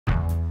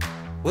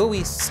Will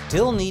we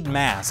still need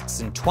masks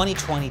in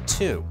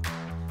 2022?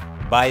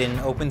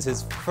 Biden opens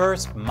his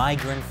first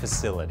migrant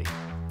facility.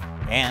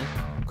 And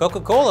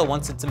Coca Cola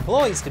wants its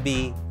employees to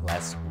be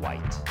less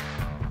white.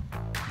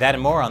 That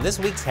and more on this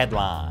week's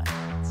headlines.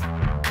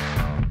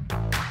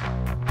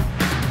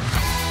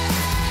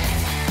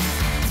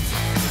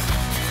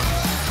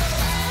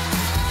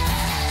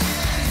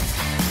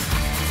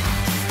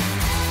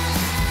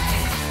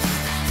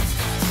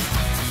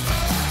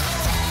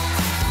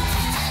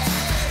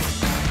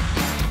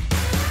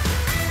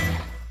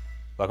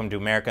 Welcome to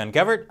America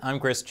Uncovered. I'm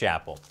Chris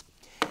Chappell.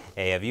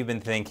 Hey, have you been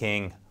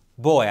thinking,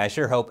 boy, I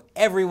sure hope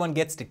everyone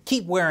gets to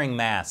keep wearing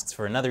masks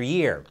for another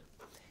year?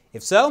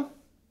 If so,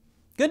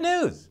 good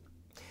news.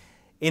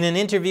 In an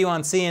interview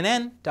on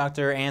CNN,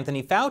 Dr.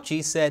 Anthony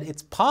Fauci said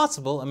it's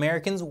possible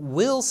Americans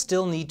will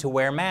still need to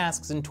wear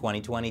masks in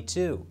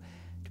 2022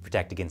 to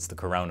protect against the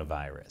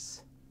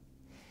coronavirus.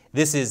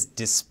 This is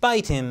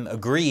despite him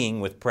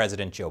agreeing with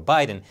President Joe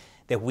Biden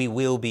that we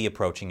will be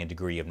approaching a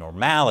degree of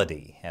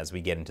normality as we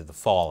get into the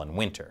fall and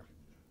winter.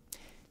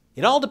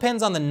 It all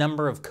depends on the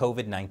number of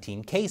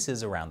COVID-19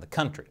 cases around the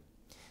country.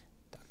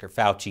 Dr.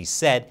 Fauci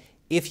said,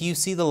 if you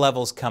see the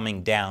levels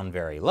coming down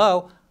very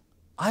low,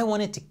 I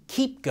want it to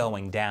keep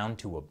going down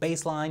to a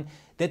baseline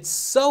that's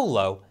so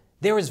low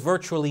there is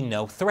virtually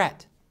no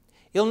threat.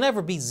 It'll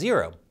never be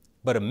zero,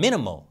 but a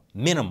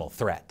minimal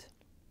threat.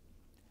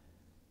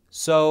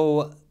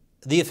 So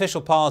the official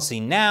policy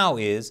now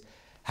is,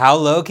 how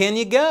low can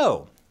you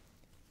go?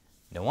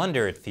 No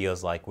wonder it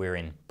feels like we're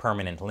in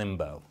permanent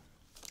limbo.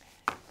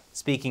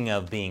 Speaking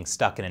of being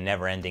stuck in a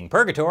never-ending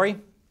purgatory,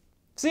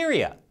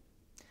 Syria.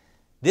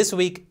 This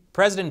week,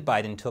 President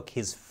Biden took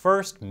his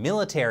first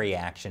military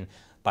action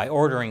by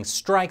ordering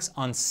strikes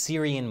on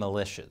Syrian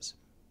militias.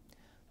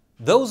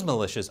 Those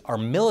militias are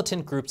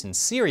militant groups in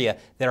Syria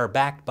that are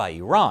backed by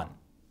Iran.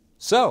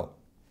 So,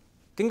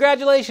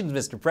 congratulations,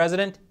 Mr.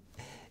 President.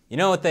 You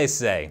know what they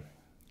say.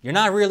 You're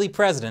not really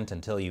president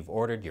until you've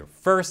ordered your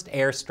first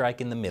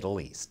airstrike in the Middle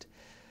East.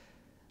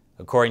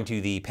 According to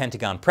the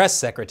Pentagon press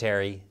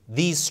secretary,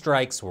 these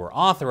strikes were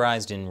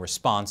authorized in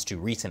response to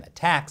recent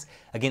attacks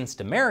against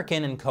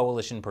American and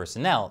coalition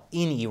personnel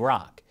in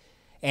Iraq,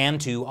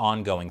 and to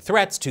ongoing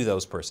threats to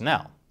those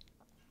personnel.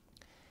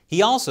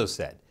 He also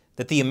said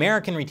that the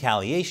American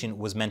retaliation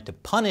was meant to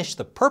punish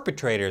the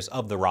perpetrators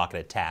of the rocket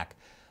attack,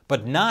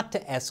 but not to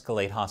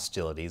escalate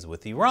hostilities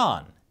with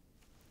Iran.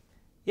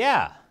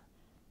 Yeah.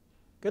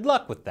 Good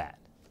luck with that.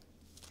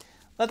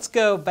 Let's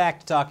go back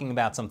to talking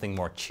about something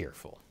more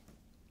cheerful,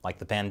 like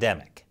the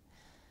pandemic.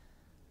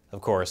 Of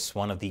course,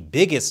 one of the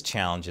biggest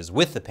challenges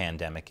with the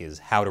pandemic is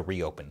how to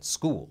reopen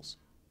schools.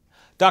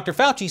 Dr.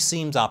 Fauci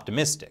seems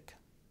optimistic.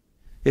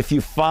 If you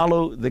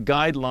follow the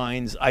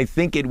guidelines, I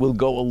think it will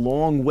go a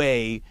long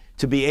way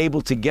to be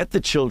able to get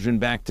the children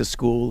back to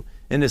school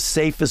in the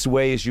safest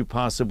way as you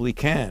possibly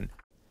can.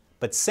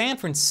 But San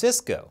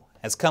Francisco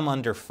has come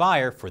under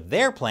fire for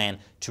their plan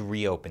to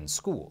reopen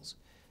schools.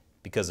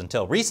 Because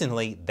until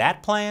recently,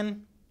 that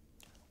plan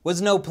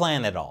was no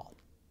plan at all.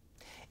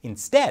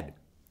 Instead,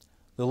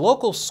 the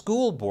local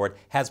school board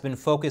has been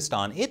focused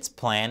on its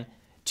plan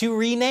to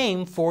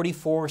rename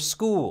 44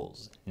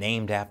 schools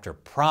named after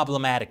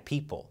problematic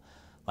people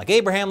like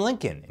Abraham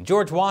Lincoln and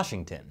George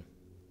Washington.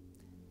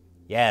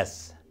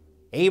 Yes,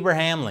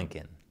 Abraham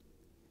Lincoln.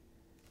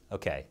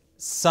 Okay,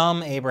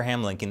 some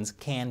Abraham Lincolns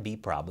can be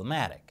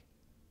problematic,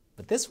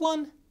 but this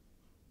one?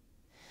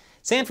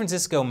 San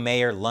Francisco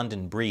Mayor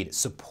London Breed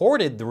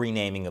supported the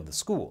renaming of the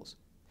schools,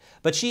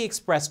 but she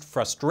expressed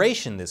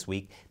frustration this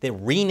week that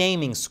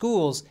renaming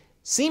schools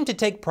seemed to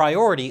take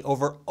priority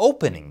over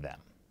opening them.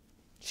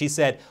 She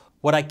said,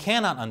 "What I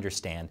cannot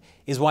understand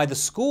is why the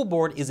school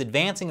board is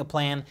advancing a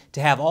plan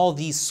to have all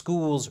these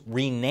schools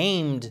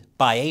renamed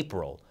by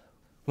April,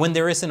 when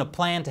there isn't a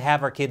plan to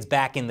have our kids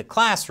back in the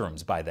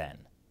classrooms by then.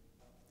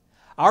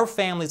 Our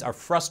families are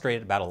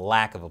frustrated about a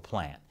lack of a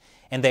plan.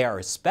 And they are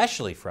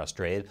especially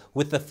frustrated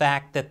with the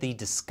fact that the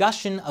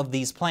discussion of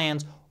these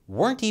plans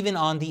weren't even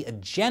on the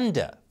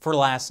agenda for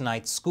last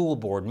night's school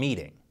board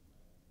meeting."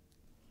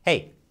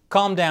 Hey,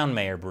 calm down,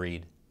 Mayor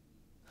Breed.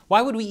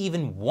 Why would we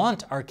even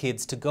want our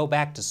kids to go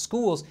back to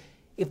schools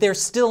if they're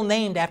still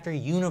named after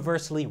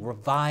universally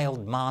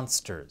reviled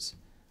monsters,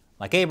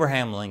 like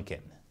Abraham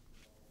Lincoln?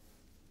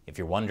 If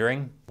you're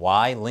wondering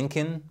why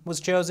Lincoln was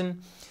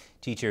chosen,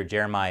 teacher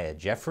Jeremiah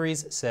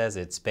Jeffries says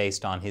it's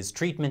based on his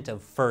treatment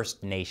of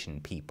First Nation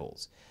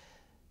peoples.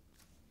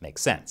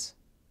 Makes sense.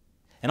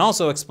 And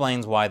also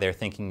explains why they're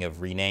thinking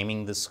of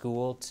renaming the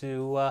school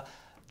to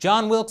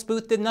John Wilkes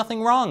Booth Did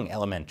Nothing Wrong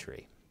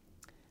Elementary.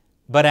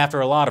 But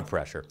after a lot of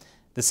pressure,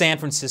 the San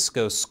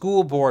Francisco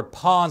School Board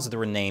paused the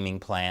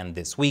renaming plan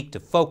this week to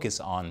focus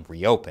on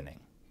reopening.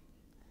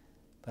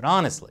 But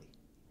honestly,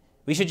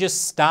 we should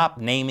just stop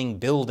naming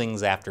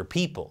buildings after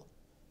people,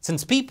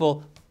 since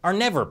people are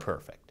never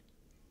perfect.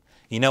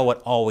 You know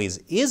what always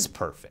is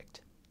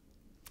perfect?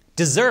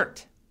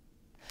 Dessert.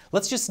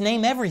 Let's just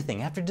name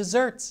everything after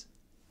desserts.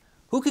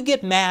 Who could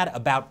get mad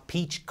about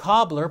Peach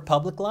Cobbler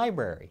Public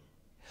Library?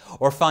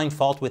 Or find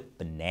fault with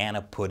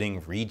Banana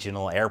Pudding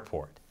Regional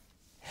Airport?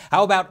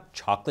 How about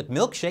Chocolate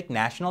Milkshake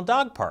National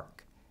Dog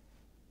Park?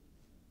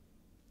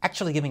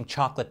 Actually, giving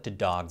chocolate to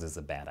dogs is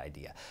a bad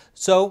idea.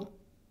 So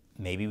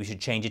maybe we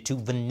should change it to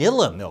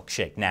Vanilla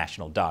Milkshake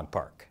National Dog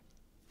Park.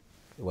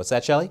 What's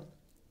that, Shelley?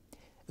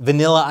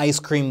 Vanilla ice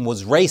cream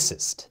was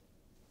racist.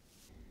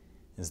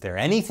 Is there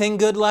anything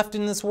good left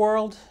in this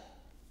world?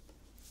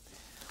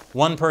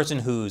 One person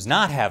who's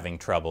not having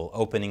trouble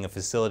opening a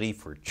facility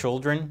for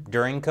children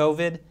during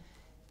COVID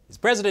is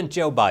President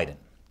Joe Biden.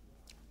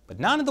 But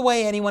not in the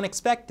way anyone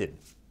expected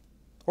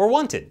or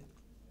wanted.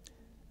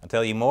 I'll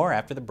tell you more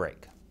after the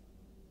break.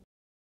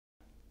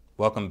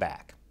 Welcome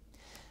back.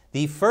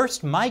 The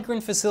first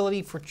migrant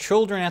facility for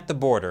children at the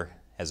border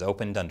has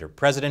opened under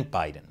President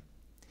Biden.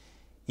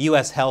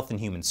 U.S. Health and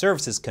Human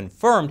Services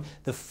confirmed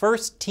the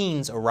first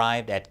teens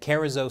arrived at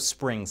Carrizo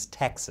Springs,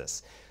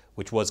 Texas,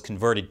 which was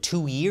converted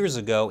 2 years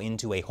ago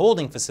into a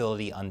holding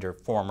facility under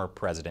former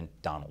President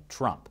Donald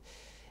Trump,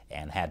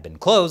 and had been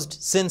closed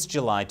since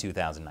July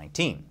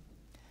 2019.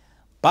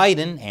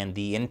 Biden and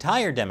the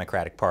entire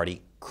Democratic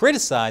Party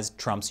criticized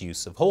Trump's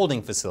use of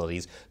holding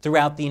facilities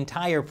throughout the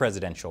entire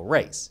presidential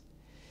race.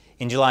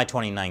 In July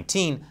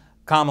 2019,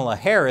 Kamala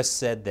Harris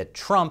said that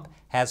Trump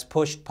has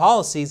pushed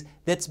policies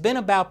that's been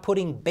about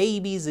putting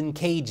babies in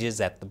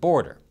cages at the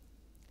border.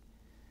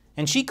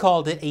 And she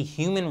called it a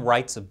human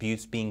rights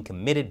abuse being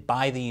committed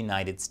by the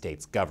United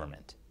States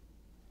government.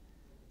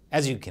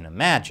 As you can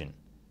imagine,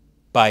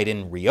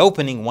 Biden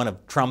reopening one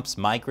of Trump's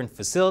migrant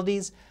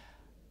facilities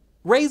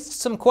raised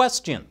some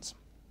questions.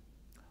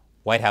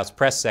 White House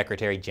Press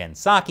Secretary Jen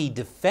Psaki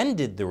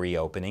defended the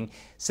reopening,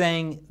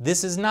 saying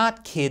this is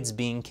not kids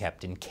being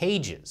kept in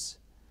cages.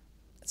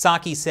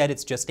 Psaki said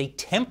it's just a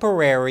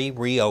temporary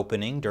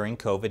reopening during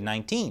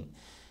COVID-19,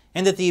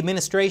 and that the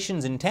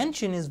administration's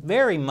intention is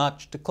very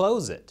much to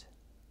close it.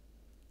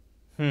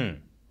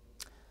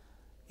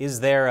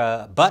 Is there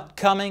a but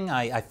coming?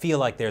 I feel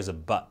like there's a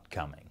but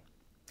coming.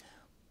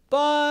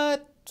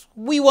 But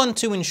we want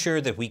to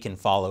ensure that we can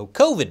follow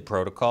COVID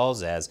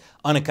protocols as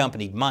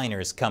unaccompanied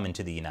minors come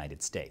into the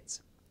United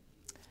States.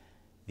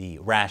 The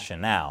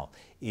rationale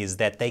is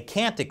that they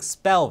can't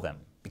expel them,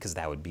 because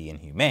that would be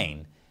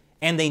inhumane,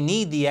 and they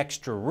need the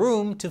extra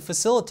room to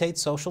facilitate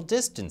social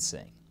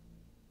distancing.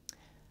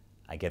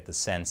 I get the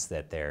sense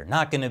that they're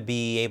not going to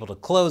be able to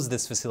close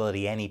this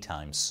facility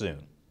anytime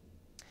soon.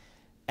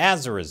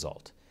 As a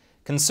result,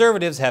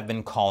 conservatives have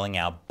been calling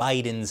out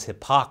Biden's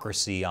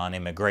hypocrisy on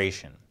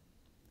immigration.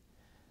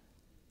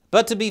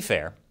 But to be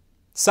fair,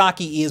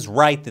 Psaki is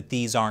right that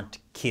these aren't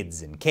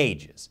kids in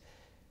cages.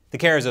 The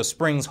Carrizo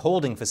Springs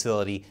holding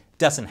facility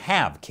doesn't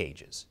have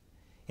cages.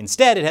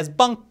 Instead, it has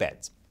bunk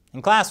beds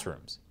and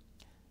classrooms,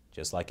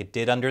 just like it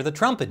did under the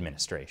Trump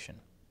administration.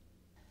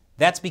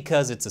 That's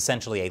because it's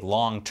essentially a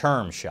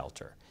long-term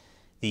shelter.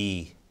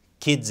 The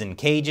kids in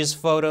cages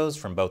photos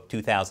from both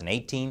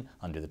 2018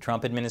 under the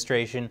Trump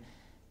administration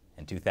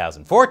and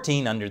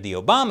 2014 under the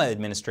Obama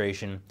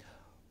administration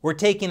were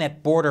taken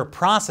at border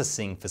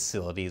processing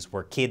facilities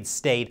where kids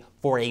stayed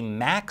for a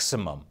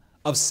maximum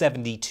of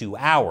 72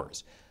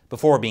 hours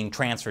before being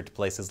transferred to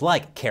places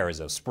like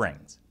Carrizo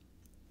Springs.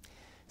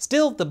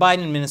 Still, the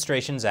Biden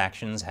administration's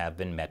actions have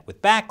been met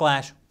with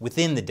backlash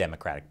within the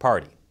Democratic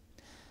Party.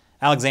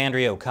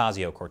 Alexandria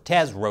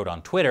Ocasio-Cortez wrote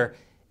on Twitter,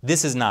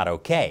 "This is not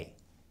okay.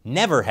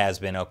 Never has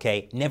been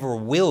okay, never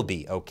will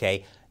be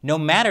okay, no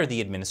matter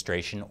the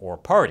administration or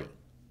party."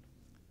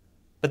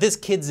 But this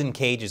kids in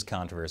cages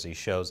controversy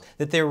shows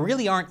that there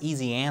really aren't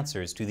easy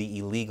answers to the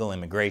illegal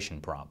immigration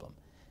problem.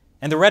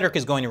 And the rhetoric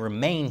is going to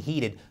remain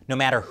heated no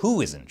matter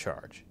who is in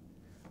charge.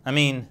 I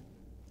mean,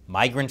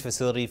 migrant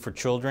facility for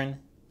children,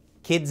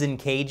 kids in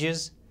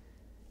cages.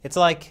 It's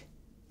like,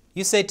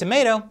 you say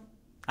tomato,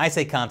 I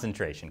say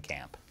concentration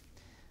camp.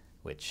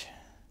 Which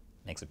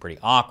makes it pretty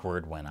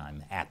awkward when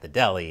I'm at the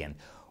deli and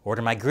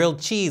order my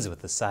grilled cheese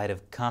with a side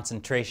of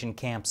concentration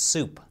camp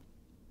soup.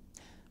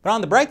 But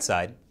on the bright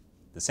side,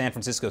 the San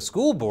Francisco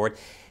School Board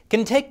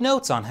can take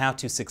notes on how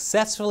to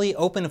successfully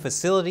open a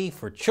facility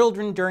for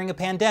children during a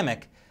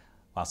pandemic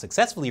while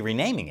successfully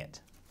renaming it.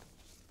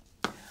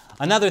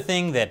 Another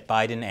thing that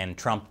Biden and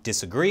Trump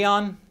disagree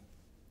on: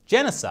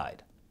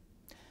 genocide.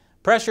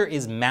 Pressure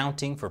is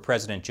mounting for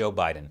President Joe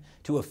Biden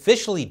to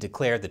officially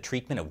declare the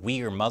treatment of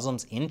Uyghur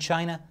Muslims in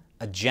China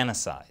a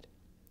genocide.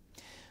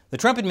 The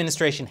Trump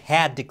administration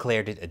had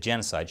declared it a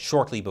genocide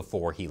shortly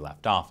before he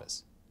left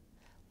office.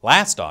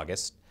 Last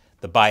August,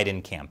 the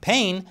Biden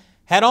campaign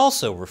had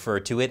also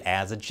referred to it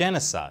as a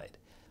genocide.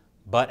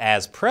 But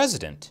as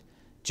president,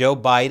 Joe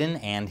Biden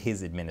and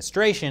his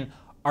administration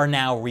are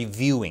now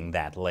reviewing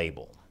that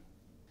label.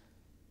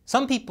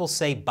 Some people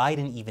say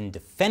Biden even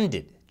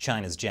defended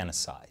China's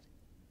genocide.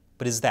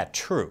 But is that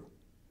true?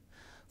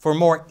 For a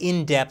more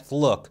in-depth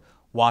look,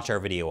 watch our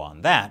video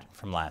on that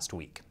from last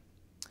week.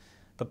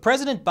 But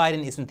President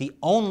Biden isn't the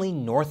only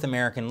North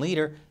American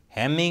leader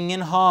hemming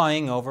and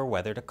hawing over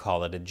whether to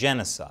call it a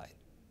genocide.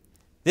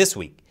 This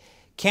week,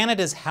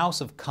 Canada's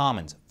House of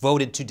Commons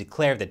voted to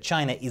declare that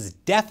China is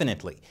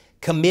definitely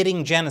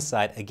committing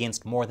genocide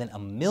against more than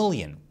 1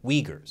 million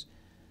Uyghurs.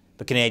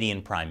 But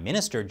Canadian Prime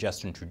Minister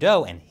Justin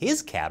Trudeau and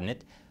his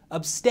cabinet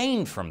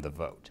abstained from the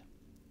vote.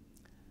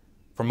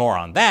 For more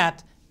on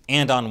that,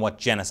 and on what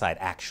genocide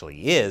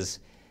actually is,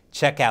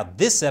 check out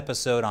this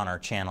episode on our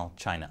channel,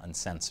 China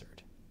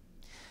Uncensored.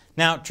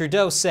 Now,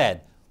 Trudeau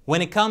said,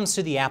 when it comes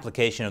to the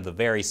application of the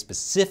very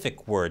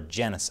specific word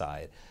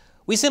genocide,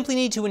 we simply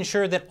need to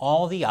ensure that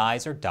all the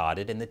I's are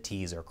dotted and the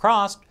T's are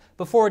crossed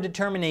before a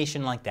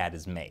determination like that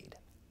is made.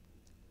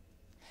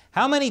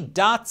 How many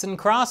dots and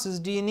crosses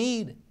do you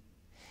need?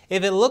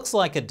 If it looks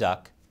like a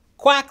duck,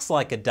 quacks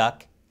like a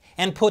duck,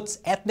 and puts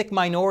ethnic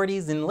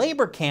minorities in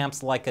labor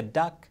camps like a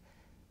duck,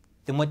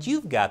 then what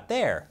you've got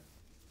there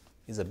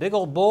is a big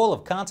old bowl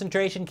of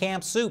concentration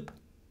camp soup.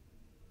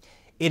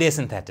 It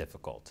isn't that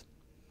difficult.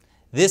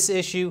 This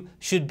issue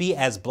should be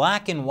as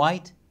black and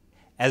white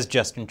as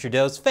Justin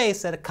Trudeau's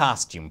face at a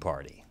costume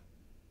party.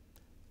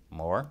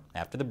 More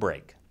after the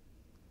break.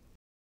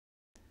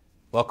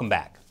 Welcome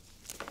back.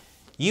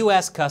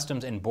 U.S.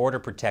 Customs and Border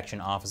Protection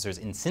officers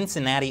in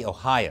Cincinnati,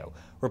 Ohio,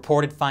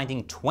 reported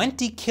finding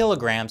 20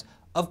 kilograms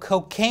of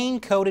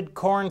cocaine-coated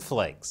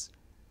cornflakes.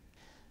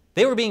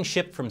 They were being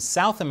shipped from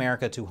South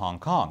America to Hong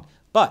Kong,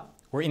 but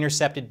were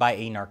intercepted by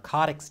a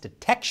narcotics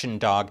detection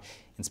dog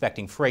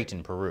inspecting freight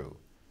in Peru.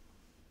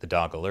 The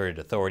dog alerted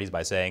authorities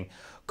by saying,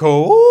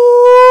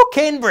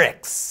 "Cocaine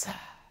bricks!"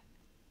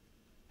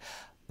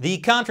 The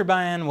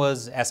contraband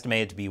was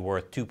estimated to be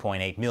worth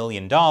 $2.8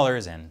 million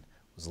and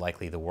was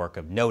likely the work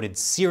of noted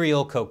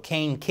serial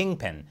cocaine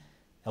kingpin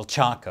El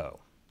Chaco.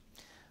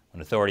 When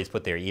authorities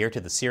put their ear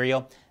to the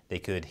cereal, they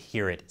could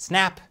hear it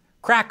snap,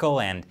 crackle,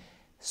 and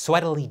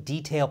sweatily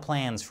detail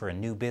plans for a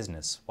new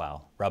business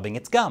while rubbing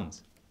its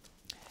gums.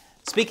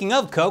 Speaking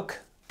of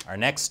Coke, our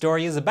next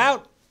story is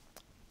about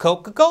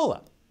Coca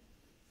Cola.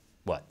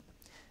 What?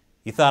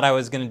 You thought I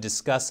was going to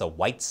discuss a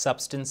white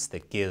substance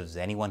that gives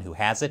anyone who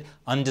has it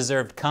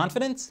undeserved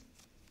confidence?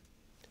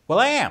 Well,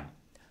 I am.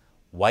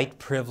 White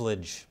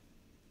privilege.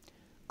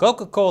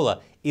 Coca Cola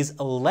is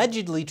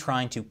allegedly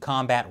trying to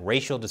combat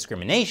racial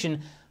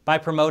discrimination by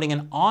promoting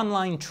an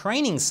online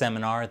training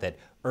seminar that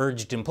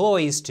urged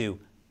employees to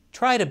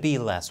try to be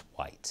less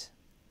white.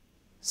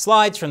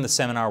 Slides from the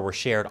seminar were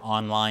shared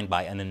online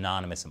by an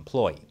anonymous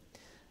employee.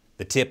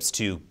 The tips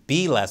to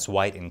be less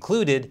white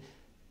included: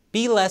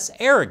 be less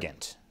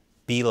arrogant,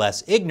 be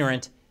less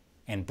ignorant,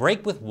 and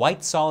break with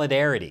white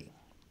solidarity.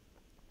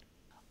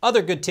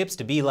 Other good tips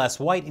to be less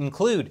white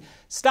include: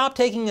 stop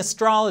taking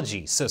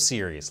astrology so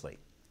seriously,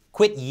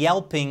 quit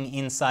yelping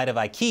inside of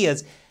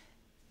IKEAs,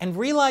 and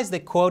realize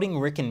that quoting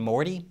Rick and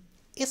Morty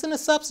isn't a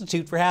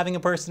substitute for having a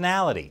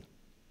personality.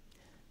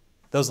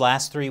 Those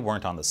last three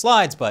weren't on the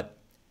slides, but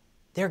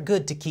they're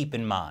good to keep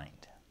in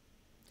mind.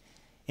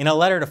 In a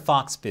letter to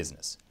Fox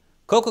Business,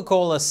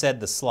 Coca-Cola said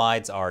the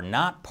slides are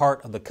not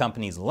part of the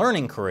company's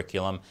learning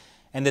curriculum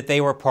and that they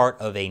were part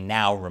of a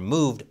now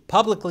removed,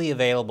 publicly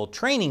available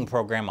training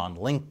program on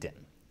LinkedIn.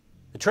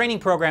 The training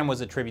program was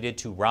attributed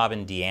to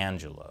Robin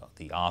DiAngelo,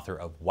 the author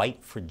of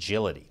White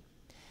Fragility.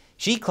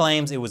 She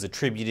claims it was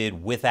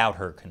attributed without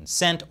her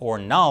consent or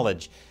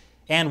knowledge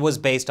and was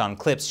based on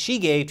clips she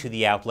gave to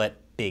the outlet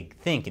Big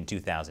Think in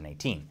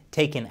 2018,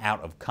 taken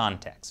out of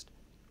context.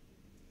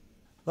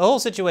 The whole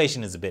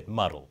situation is a bit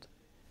muddled,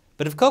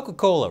 but if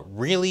Coca-Cola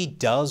really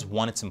does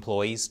want its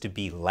employees to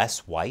be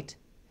less white,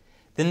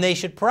 then they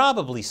should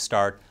probably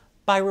start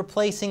by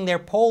replacing their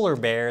polar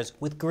bears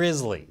with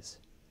grizzlies.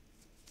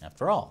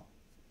 After all,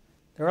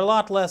 they're a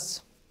lot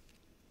less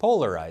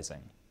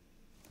polarizing.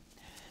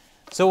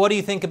 So what do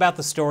you think about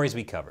the stories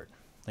we covered?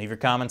 Leave your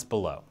comments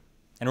below.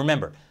 And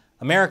remember,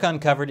 America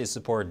Uncovered is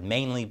supported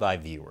mainly by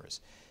viewers.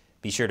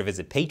 Be sure to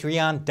visit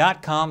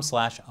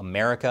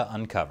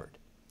patreon.com/AmericaUncovered.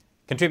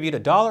 Contribute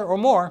 $1 or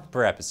more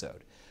per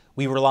episode.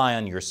 We rely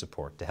on your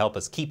support to help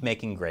us keep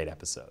making great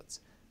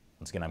episodes.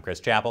 Once again, I'm Chris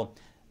Chappell.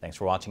 Thanks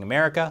for watching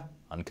America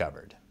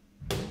Uncovered.